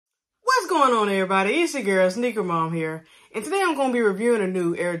going on, everybody? It's your girl, SnkrMom here. And today I'm going to be reviewing a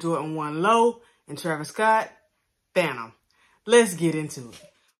new Air Jordan 1 Low and Travis Scott Phantom. Let's get into it.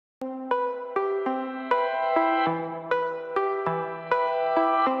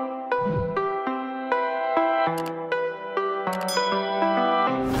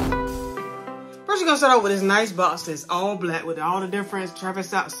 First, you're going to start out with this nice box that's all black with all the different Travis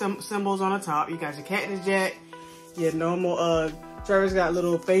Scott symbols on the top. You got your Cactus Jack, your normal Travis got a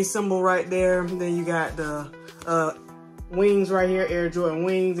little face symbol right there. Then you got the wings right here, Air Jordan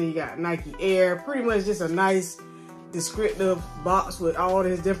wings, and you got Nike Air. Pretty much just a nice descriptive box with all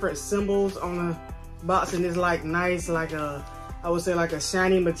these different symbols on the box, and it's like nice, like a, I would say like a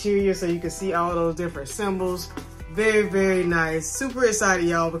shiny material, so you can see all those different symbols. Very, very nice. Super excited,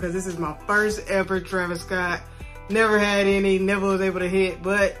 y'all, because this is my first ever Travis Scott. Never had any, never was able to hit,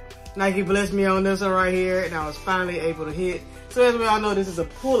 but Nike blessed me on this one right here, and I was finally able to hit. So as we all know, this is a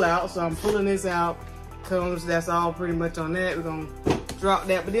pull out, so I'm pulling this out. Comes, that's all pretty much on that. We're gonna drop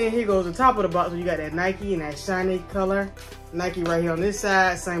that, but then here goes the top of the box where you got that Nike and that shiny color. Nike right here on this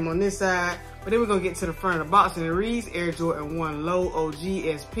side, same on this side. But then we're gonna get to the front of the box, and it reads Air Jordan 1 Low OG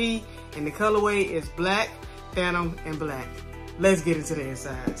SP, and the colorway is black, phantom, and black. Let's get into the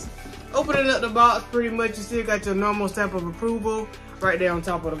insides. Opening up the box, pretty much you still got your normal stamp of approval right there on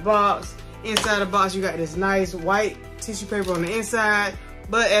top of the box. Inside the box, you got this nice white tissue paper on the inside.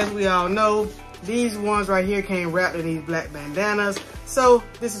 But as we all know, these ones right here came wrapped in these black bandanas. So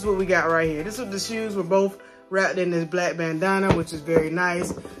this is what we got right here. This is the shoes were both wrapped in this black bandana, which is very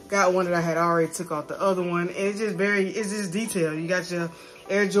nice. Got one that I had already took off the other one. And it's just detailed. You got your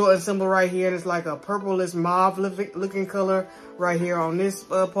Air Jordan symbol right here. And it's like a purplish mauve looking color right here on this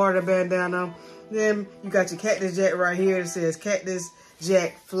part of the bandana. Then you got your Cactus Jack right here. It says Cactus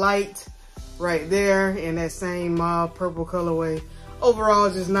Jack Flight right there in that same mauve purple colorway. Overall,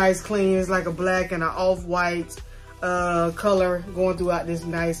 it's just nice, clean. It's like a black and an off-white color going throughout this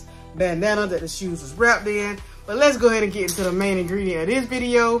nice bandana that the shoes was wrapped in. But let's go ahead and get into the main ingredient of this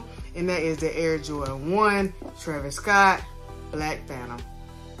video, and that is the Air Jordan 1 Travis Scott Black Phantom.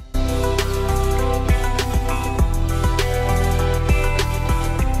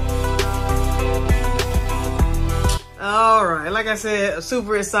 All right, like I said,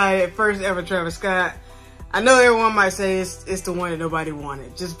 super excited, first ever Travis Scott. I know everyone might say it's the one that nobody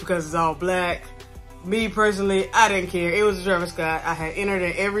wanted just because it's all black. Me personally, I didn't care. It was a Travis Scott. I had entered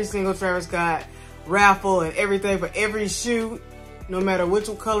in every single Travis Scott raffle and everything for every shoe, no matter which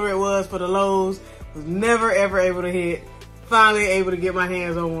color it was for the lows. Was never ever able to hit. Finally able to get my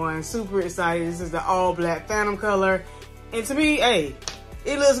hands on one. Super excited. This is the all black Phantom color. And to me, hey,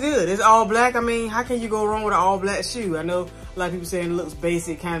 it looks good. It's all black. I mean, how can you go wrong with an all black shoe? I know a lot of people saying it looks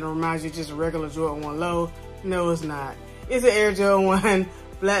basic, kind of reminds you of just a regular Jordan 1 Low. No, it's not. It's an Air Jordan 1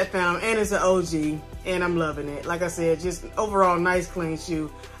 Black Phantom, and it's an OG, and I'm loving it. Like I said, just overall nice, clean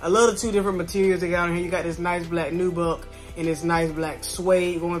shoe. I love the two different materials they got on here. You got this nice black nubuck and this nice black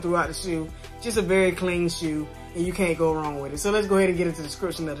suede going throughout the shoe. Just a very clean shoe, and you can't go wrong with it. So let's go ahead and get into the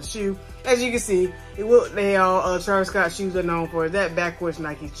description of the shoe. As you can see, they all Travis Scott shoes are known for that backwards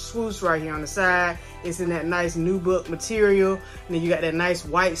Nike swoosh right here on the side. It's in that nice nubuck material, and then you got that nice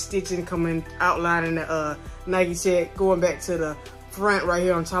white stitching coming outlining the Nike check going back to the front right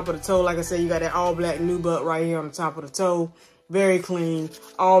here on top of the toe. Like I said, you got that all black nubuck right here on the top of the toe. Very clean,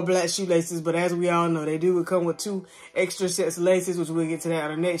 all black shoelaces, but as we all know, they do come with 2 extra sets of laces, which we'll get to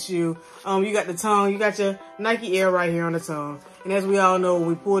that on the next shoe. You got the tongue, you got your Nike Air right here on the tongue. And as we all know, when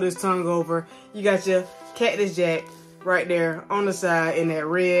we pull this tongue over, you got your Cactus Jack right there on the side in that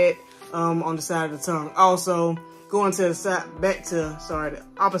red on the side of the tongue. Also, going to the side, the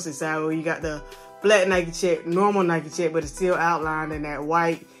opposite side where you got the black Nike check, normal Nike check, but it's still outlined in that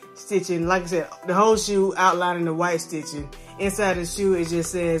white stitching. Like I said, the whole shoe outlining the white stitching. Inside the shoe, it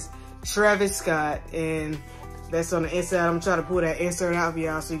just says Travis Scott, and that's on the inside. I'm trying to pull that insert out for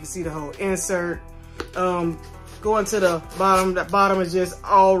y'all so you can see the whole insert. Going to the bottom is just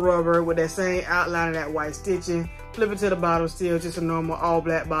all rubber with that same outline of that white stitching. Flip it to the bottom, still just a normal all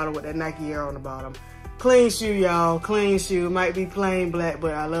black bottom with that Nike Air on the bottom. Clean shoe, y'all, clean shoe. Might be plain black,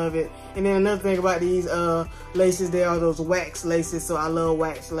 but I love it. And then another thing about these laces, they are those wax laces, so I love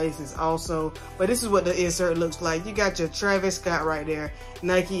wax laces also. But this is what the insert looks like. You got your Travis Scott right there,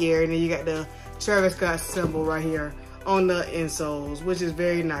 Nike Air, and then you got the Travis Scott symbol right here on the insoles, which is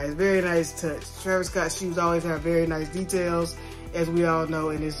very nice touch. Travis Scott shoes always have very nice details, as we all know,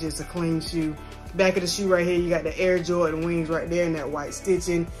 and it's just a clean shoe. Back of the shoe right here, you got the Air Jordan wings right there in that white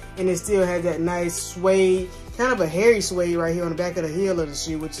stitching, and it still has that nice suede, kind of a hairy suede right here on the back of the heel of the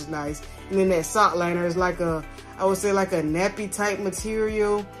shoe, which is nice. And then that sock liner is like a, I would say like a nappy type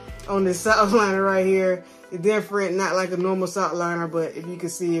material. on this sock liner right here. It's different, not like a normal sock liner, but if you can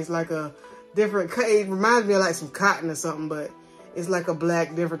see, it's like a different, it reminds me of like some cotton or something, but it's like a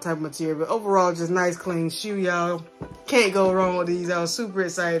black, different type of material. But overall, just nice, clean shoe, y'all. Can't go wrong with these. I was super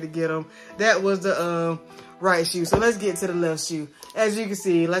excited to get them. That was the right shoe. So let's get to the left shoe. As you can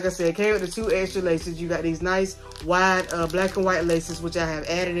see, like I said, it came with the 2 extra laces. You got these nice wide black and white laces, which I have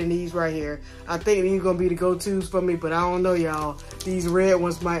added in these right here. I think these are gonna be the go-tos for me, but I don't know, y'all. These red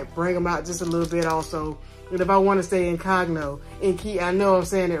ones might bring them out just a little bit also. And if I want to stay incognito, I know I'm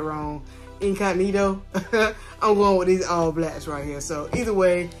saying it wrong, incognito, I'm going with these all blacks right here. So either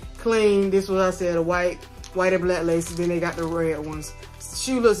way, clean. This was, I said, a white and black laces. Then they got the red ones.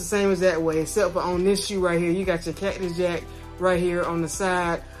 Shoe looks the same as that way, except for on this shoe right here, you got your Cactus Jack right here on the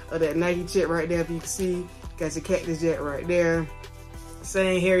side of that Nike chip right there. If you can see, got your Cactus Jack right there.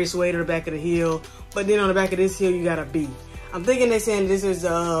 Same hairy suede on the back of the heel, but then on the back of this heel, you got a B. I'm thinking they're saying this is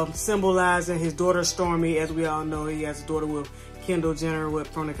symbolizing his daughter Stormi. As we all know, he has a daughter with Kendall Jenner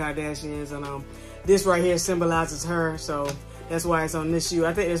from the Kardashians, and this right here symbolizes her, so that's why it's on this shoe.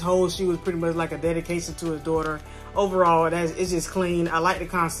 I think this whole shoe is pretty much like a dedication to his daughter. Overall, it's just clean. I like the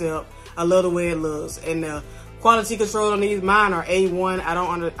concept. I love the way it looks, and the quality control on these, mine are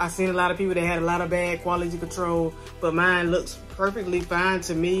A1. I've seen a lot of people that had a lot of bad quality control, but mine looks perfectly fine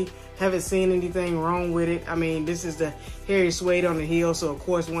to me. Haven't seen anything wrong with it. I mean, this is the hairy suede on the heel, so of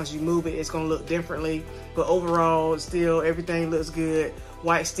course once you move it, it's gonna look differently. But overall, still everything looks good.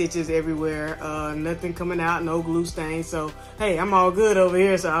 White stitches everywhere, nothing coming out, no glue stains. So hey, I'm all good over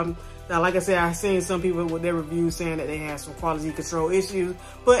here. So now, like I said, I've seen some people with their reviews saying that they have some quality control issues,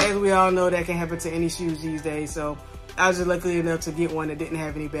 but as we all know, that can happen to any shoes these days. So I was just lucky enough to get one that didn't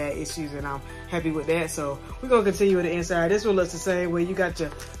have any bad issues, and I'm happy with that. So we're gonna continue with the inside. This one looks the same way. You got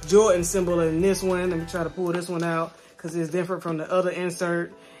your Jordan symbol in this one. Let me try to pull this one out because it's different from the other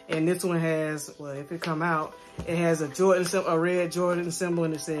insert. And this one has, well, if it come out, it has a Jordan symbol, a red Jordan symbol,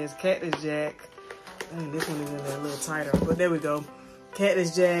 and it says Cactus Jack. And this one is in there a little tighter, but there we go.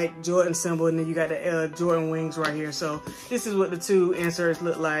 Cactus Jack, Jordan symbol, and then you got the Jordan wings right here. So this is what the 2 inserts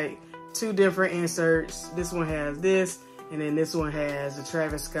look like. 2 different inserts. This one has this, and then this one has the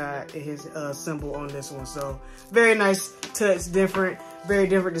Travis Scott and his symbol on this one. So very nice touch, different, very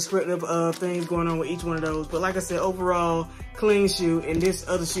different descriptive things going on with each one of those. But like I said, overall, clean shoe. And this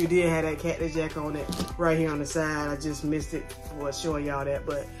other shoe did have that Cactus Jack on it right here on the side. I just missed it for showing y'all that.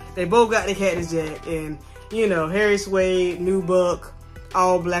 But they both got the Cactus Jack, and you know, hairy suede, nubuck,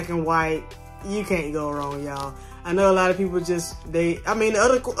 all black and white. You can't go wrong, y'all. I know a lot of people I mean, the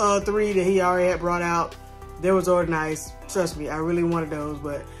other 3 that he already had brought out, they was all nice. Trust me, I really wanted those,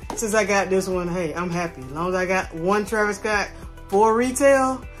 but since I got this one, hey, I'm happy. As long as I got one Travis Scott for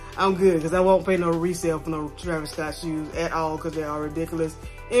retail, I'm good, because I won't pay no resale for no Travis Scott shoes at all, because they are ridiculous,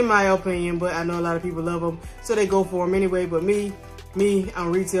 in my opinion, but I know a lot of people love them, so they go for them anyway. But me,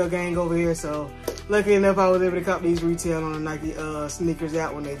 I'm retail gang over here, so lucky enough I was able to cop these retail on the Nike sneakers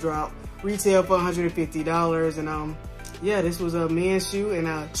out when they dropped. Retail for $150, and yeah, this was a men's shoe,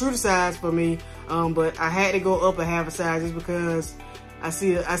 and true to size for me, but I had to go up a half a size just because I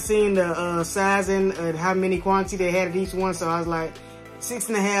seen the sizing and how many quantity they had at each one, so I was like,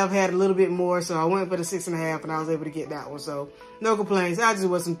 6.5 had a little bit more, so I went for the 6.5, and I was able to get that one. So no complaints. I just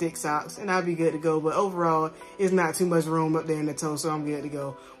wear some thick socks, and I'll be good to go. But overall, it's not too much room up there in the toe, so I'm good to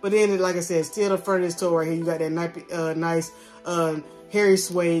go. But then, like I said, still the front of this toe right here, you got that nice hairy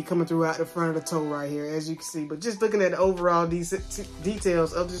suede coming throughout the front of the toe right here, as you can see. But just looking at the overall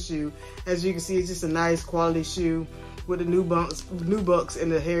details of the shoe, as you can see, it's just a nice quality shoe with the nubucks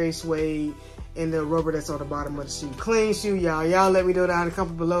and the hairy suede and the rubber that's on the bottom of the shoe. Clean shoe, y'all. Y'all let me know down in the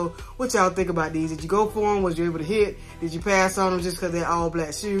comment below what y'all think about these. Did you go for them? Was you able to hit? Did you pass on them just because they're all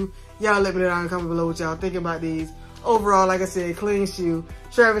black shoe? Y'all let me know down in the comment below what y'all think about these. Overall, like I said, clean shoe.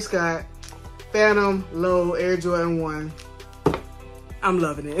 Travis Scott, Phantom, Low, Air Jordan 1. I'm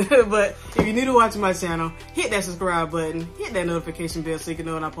loving it. But if you're new to watching my channel, hit that subscribe button, hit that notification bell so you can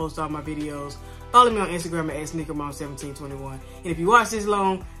know when I post all my videos. Follow me on Instagram at SNKRMom1721. And if you watch this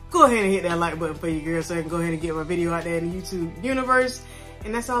long, go ahead and hit that like button for you, girl, so I can go ahead and get my video out there in the YouTube universe.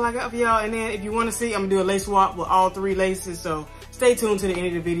 And that's all I got for y'all. And then if you want to see, I'm going to do a lace swap with all 3 laces. So stay tuned to the end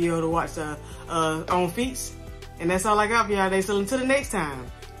of the video to watch the on feats. And that's all I got for y'all today. So until the next time,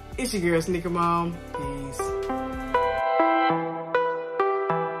 it's your girl, SnkrMom. Peace.